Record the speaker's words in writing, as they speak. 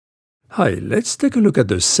Hi, let's take a look at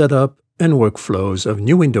the setup and workflows of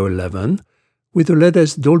Nuendo 11 with the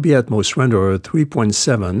latest Dolby Atmos Renderer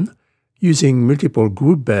 3.7 using multiple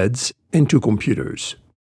group beds and two computers.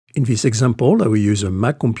 In this example, I will use a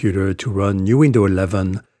Mac computer to run Nuendo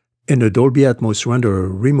 11 and a Dolby Atmos Renderer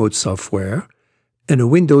remote software, and a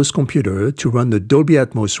Windows computer to run the Dolby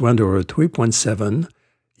Atmos Renderer 3.7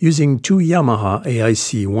 using two Yamaha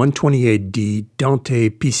AIC 128D Dante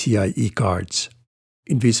PCIe cards.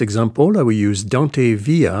 In this example, I will use Dante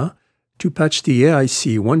VIA to patch the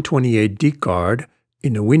AIC 128D card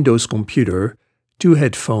in a Windows computer to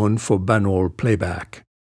Headphone for binaural playback.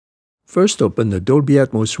 First, open the Dolby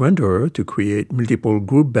Atmos Renderer to create multiple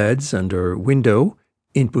group beds under Window,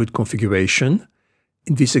 Input Configuration.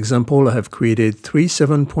 In this example, I have created three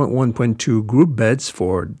 7.1.2 group beds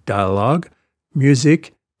for dialogue,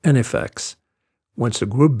 music, and effects. Once the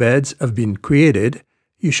group beds have been created,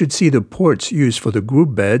 you should see the ports used for the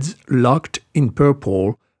group beds locked in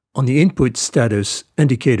purple on the Input Status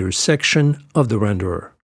Indicator section of the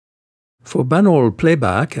renderer. For binaural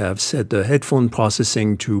playback, I have set the headphone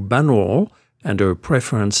processing to binaural under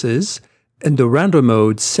Preferences, and the render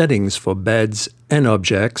mode settings for beds and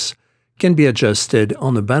objects can be adjusted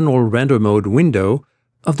on the binaural render mode window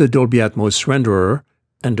of the Dolby Atmos Renderer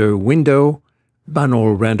under Window,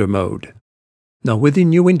 Binaural Render Mode. Now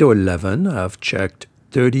within Nuendo 11, I have checked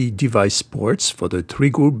 30 device ports for the three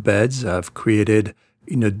group beds I've created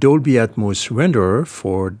in a Dolby Atmos renderer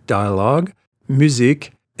for dialogue,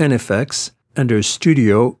 music, and effects under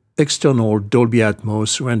Studio External Dolby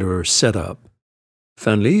Atmos Renderer Setup.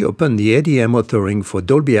 Finally, open the ADM authoring for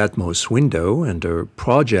Dolby Atmos window under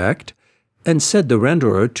Project and set the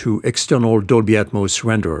renderer to External Dolby Atmos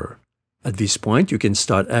Renderer. At this point, you can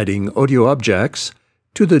start adding audio objects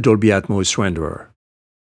to the Dolby Atmos renderer.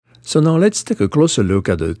 So now let's take a closer look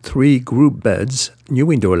at the three group beds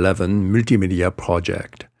Nuendo 11 multimedia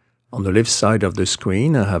project. On the left side of the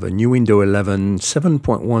screen, I have a Nuendo 11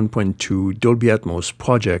 7.1.2 Dolby Atmos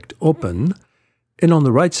project open, and on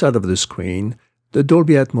the right side of the screen, the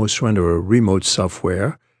Dolby Atmos Renderer remote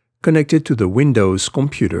software connected to the Windows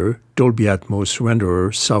computer Dolby Atmos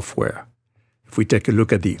Renderer software. If we take a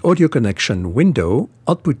look at the audio connection window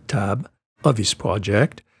output tab of this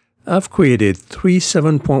project, I've created three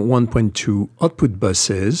 7.1.2 output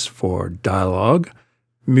buses for dialogue,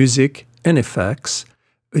 music, and effects,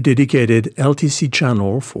 a dedicated LTC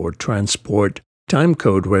channel for transport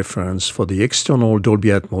timecode reference for the external Dolby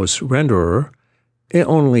Atmos renderer, and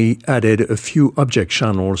only added a few object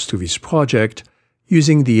channels to this project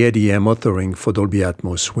using the ADM authoring for Dolby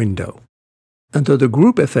Atmos window. Under the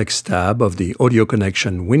Group Effects tab of the audio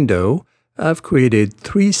connection window, I've created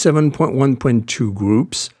three 7.1.2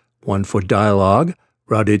 groups, one for dialogue,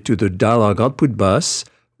 routed to the dialogue output bus,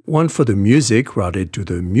 one for the music, routed to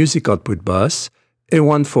the music output bus, and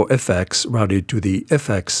one for effects, routed to the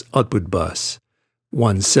effects output bus.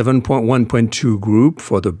 One 7.1.2 group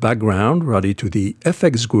for the background, routed to the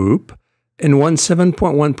effects group, and one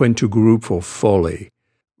 7.1.2 group for Foley,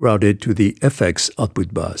 routed to the effects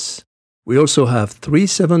output bus. We also have three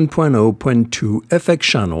 7.0.2 effect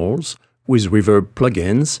channels with reverb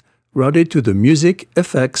plugins, routed to the music,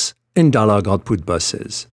 effects, and dialogue output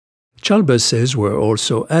buses. Child buses were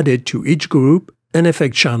also added to each group and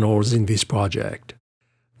effect channels in this project.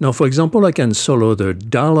 Now, for example, I can solo the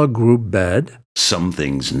dialogue group bed. Some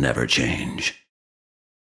things never change.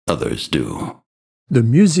 Others do. The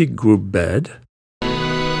music group bed,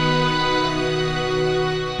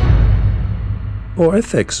 or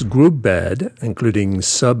effects group bed, including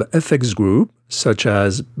sub-effects group, such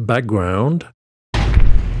as background,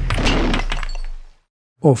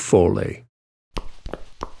 or Foley.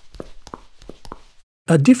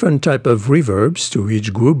 Add different type of reverbs to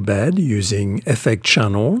each group bed using effect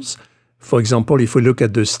channels. For example, if we look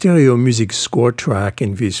at the stereo music score track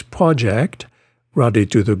in this project,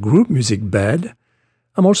 routed to the group music bed,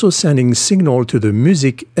 I'm also sending signal to the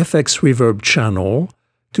music effects reverb channel,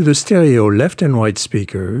 to the stereo left and right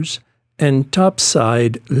speakers, and top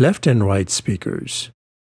side left and right speakers.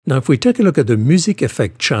 Now if we take a look at the music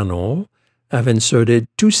effect channel, I've inserted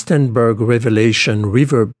two Stenberg Revelation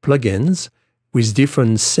reverb plugins with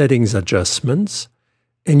different settings adjustments,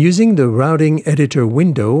 and using the routing editor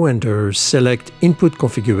window under Select Input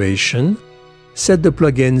Configuration, set the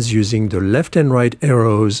plugins using the left and right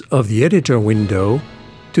arrows of the editor window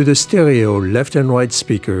to the stereo left and right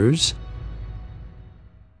speakers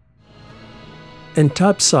and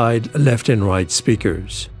top side left and right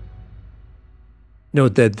speakers.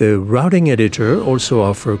 Note that the routing editor also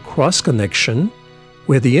offers cross-connection,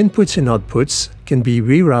 where the inputs and outputs can be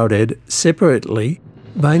rerouted separately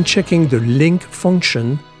by unchecking the link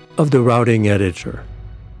function of the routing editor.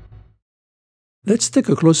 Let's take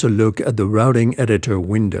a closer look at the routing editor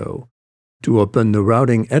window. To open the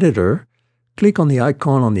routing editor, click on the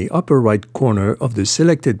icon on the upper right corner of the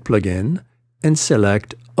selected plugin and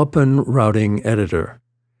select Open Routing Editor.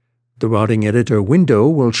 The routing editor window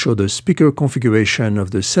will show the speaker configuration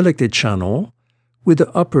of the selected channel, with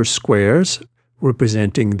the upper squares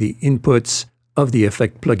representing the inputs of the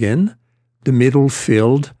effect plugin, the middle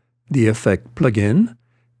field, the effect plugin,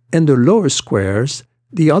 and the lower squares,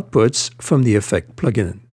 the outputs from the effect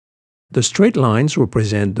plugin. The straight lines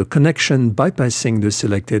represent the connection bypassing the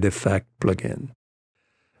selected effect plugin.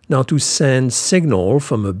 Now, to send signal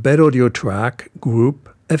from a bed audio track,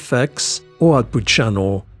 group, effects, or output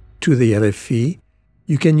channel to the LFE,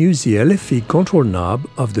 you can use the LFE control knob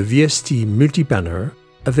of the VST Multipanner,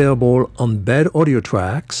 available on bed audio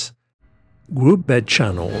tracks, group bed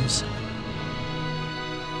channels,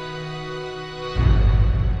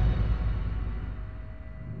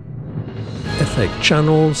 effect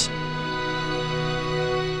channels,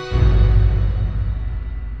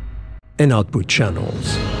 and output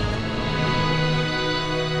channels.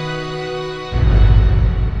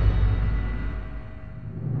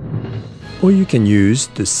 Or you can use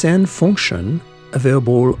the Send function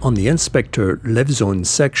available on the Inspector left zone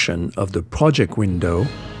section of the project window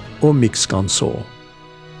or Mix console.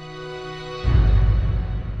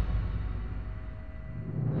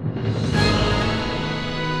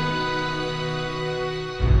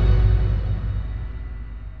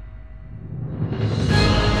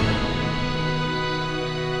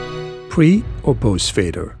 Pre or post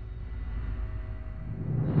fader.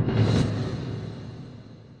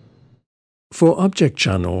 For object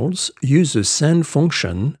channels, use the Send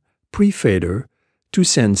function, pre-fader, to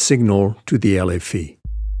send signal to the LFE.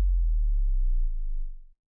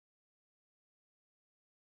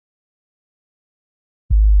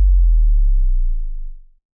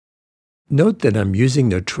 Note that I'm using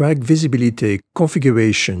the Track Visibility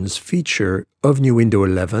Configurations feature of Nuendo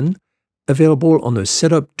 11, available on the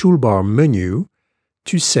Setup toolbar menu,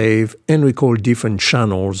 to save and record different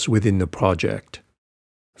channels within the project.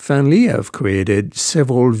 Finally, I've created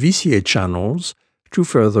several VCA channels to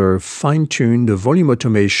further fine-tune the volume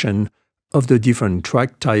automation of the different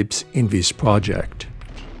track types in this project.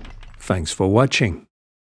 Thanks for watching.